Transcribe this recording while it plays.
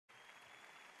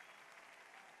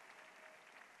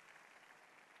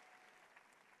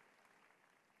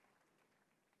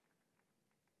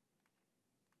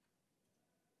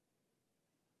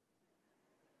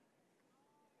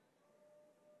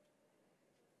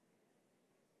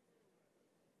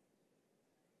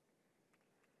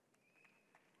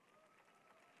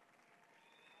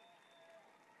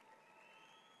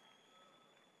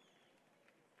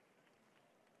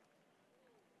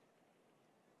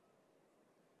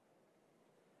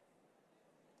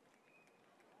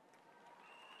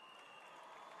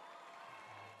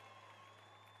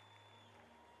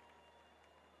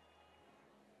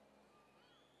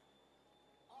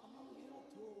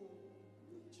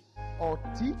or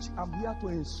teach. I'm here to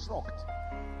instruct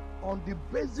on the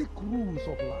basic rules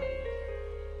of life.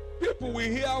 People will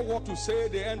hear what you say,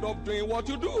 they end up doing what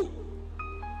you do.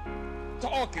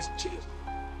 Talk is cheap.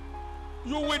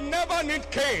 You will never need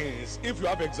canes if you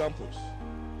have examples.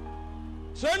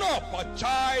 Train up a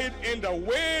child in the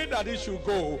way that he should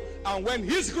go, and when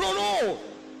he's grown old,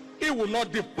 he will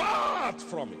not depart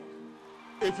from it.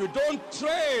 If you don't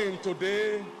train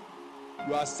today,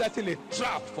 you are setting a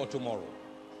trap for tomorrow.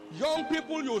 Young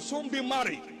people, you'll soon be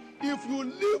married. If you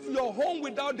leave your home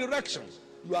without directions,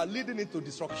 you are leading into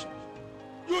destruction.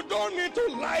 You don't need to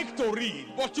like to read,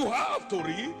 but you have to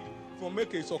read to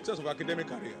make a success of academic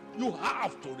career. You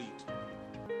have to read.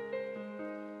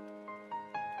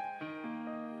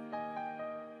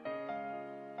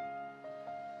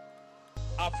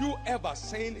 Have you ever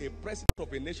seen a president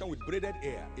of a nation with braided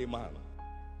hair, a man?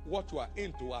 What you are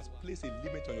into has placed a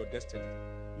limit on your destiny.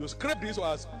 You scrape this or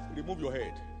has remove your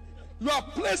head. You have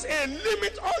placed a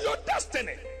limit on your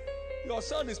destiny. Your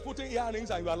son is putting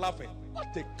earrings and you are laughing.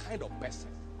 What a kind of person.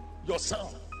 Your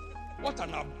son. What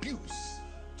an abuse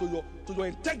to your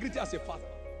integrity as a father.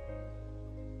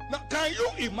 Now, can you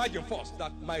imagine first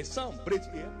that my son braids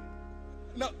hair?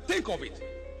 Now, think of it.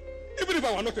 Even if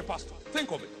I were not a pastor,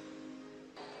 think of it.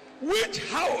 Which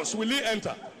house will he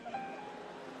enter?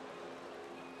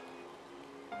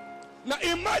 Now,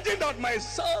 imagine that my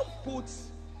son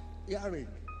puts earring.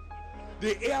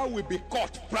 The hair will be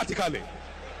cut practically.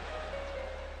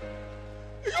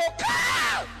 Your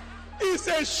car is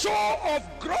a show of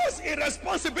gross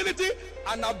irresponsibility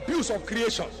and abuse of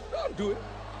creation. Don't do it.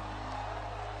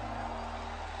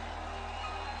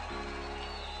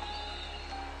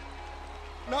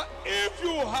 Now, if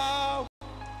you have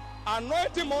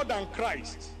anointing more than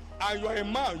Christ and you are a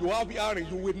man, you have earring,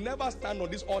 you will never stand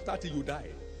on this altar till you die.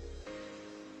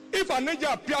 If an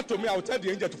angel appeared to me, I will tell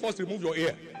the angel to first remove your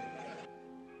ear.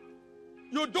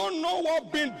 You don't know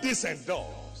what being decent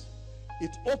does.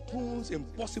 It opens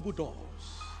impossible doors.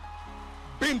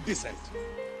 Being decent.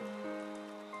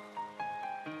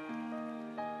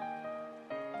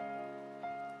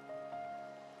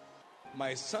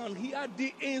 My son, hear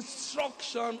the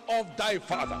instruction of thy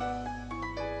father,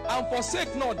 and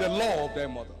forsake not the law of thy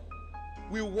mother.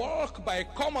 We walk by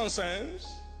common sense,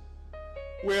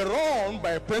 we run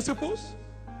by principles,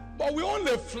 but we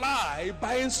only fly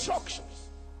by instructions.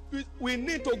 We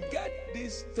need to get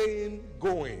this thing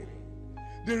going.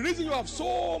 The reason you have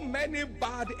so many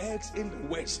bad eggs in the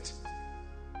West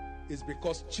is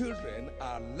because children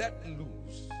are let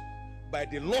loose by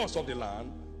the laws of the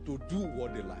land to do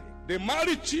what they like. They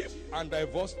marry cheap and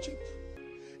divorce cheap.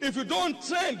 If you don't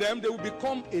train them, they will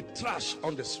become a trash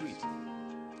on the street.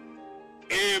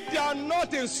 If they are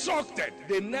not instructed,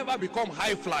 they never become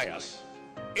high flyers.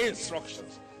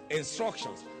 Instructions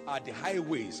are the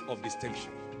highways of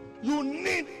distinction. You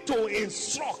need to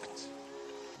instruct.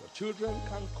 Your children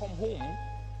can come home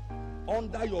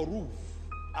under your roof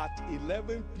at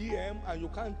 11 p.m. and you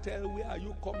can't tell where are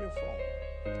you coming from.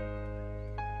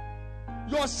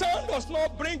 Your son does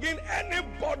not bring in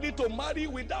anybody to marry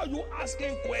without you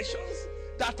asking questions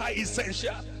that are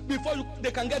essential before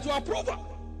they can get your approval.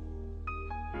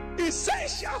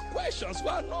 Essential questions. You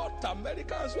are not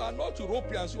Americans, you are not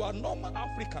Europeans, you are normal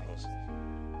Africans.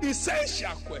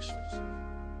 Essential questions.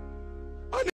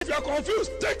 And if you are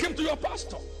confused, take him to your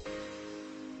pastor.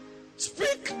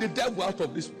 Speak the devil out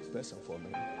of this person for me.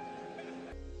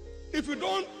 If you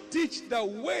don't teach the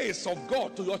ways of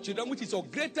God to your children, which is your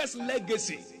greatest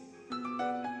legacy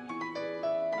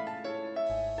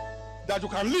that you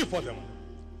can leave for them,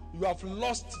 you have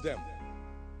lost them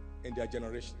in their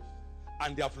generation,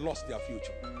 and they have lost their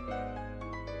future.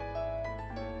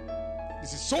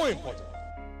 This is so important.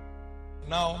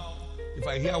 Now, if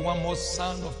I hear one more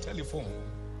sound of telephone,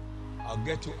 I'll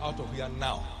get you out of here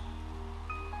now.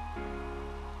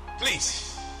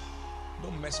 Please,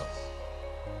 don't mess up.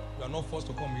 You are not forced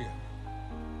to come here.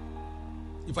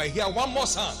 If I hear one more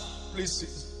sound,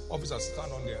 please, officers,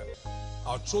 stand on there.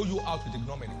 I'll throw you out with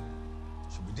ignominy.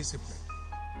 You should be disciplined.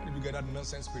 Where did you get that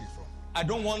nonsense spirit from? I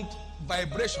don't want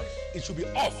vibration. It should be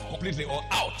off completely or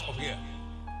out of here.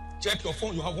 Check your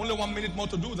phone. You have only 1 minute more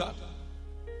to do that.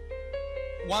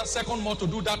 1 second more to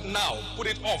do that now. Put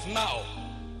it off now.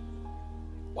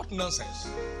 What nonsense?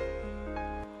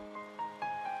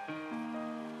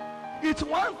 It's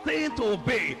one thing to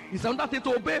obey, it's another thing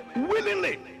to obey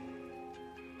willingly.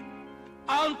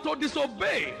 And to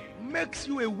disobey makes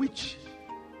you a witch.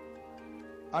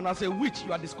 And as a witch,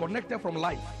 you are disconnected from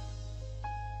life.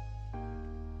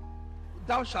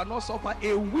 Thou shalt not suffer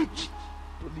a witch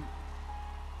to live.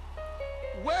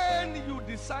 When you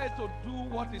decide to do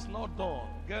what is not done,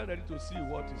 get ready to see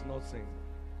what is not seen.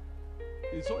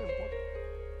 It's so important.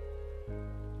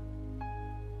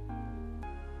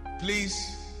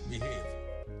 Please behave.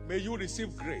 May you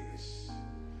receive grace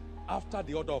after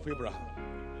the order of Abraham,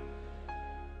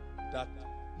 that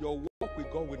your walk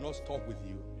with God will not stop with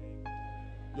you.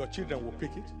 Your children will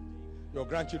pick it. Your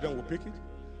grandchildren will pick it.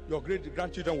 Your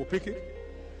great-grandchildren will pick it.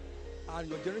 And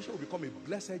your generation will become a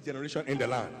blessed generation in the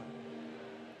land.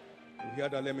 You hear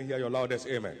that? Let me hear your loudest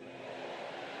amen.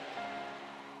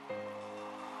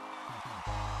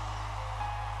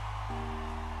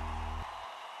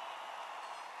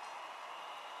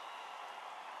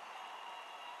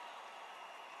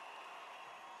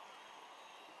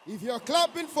 If you're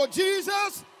clapping for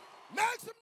Jesus, make some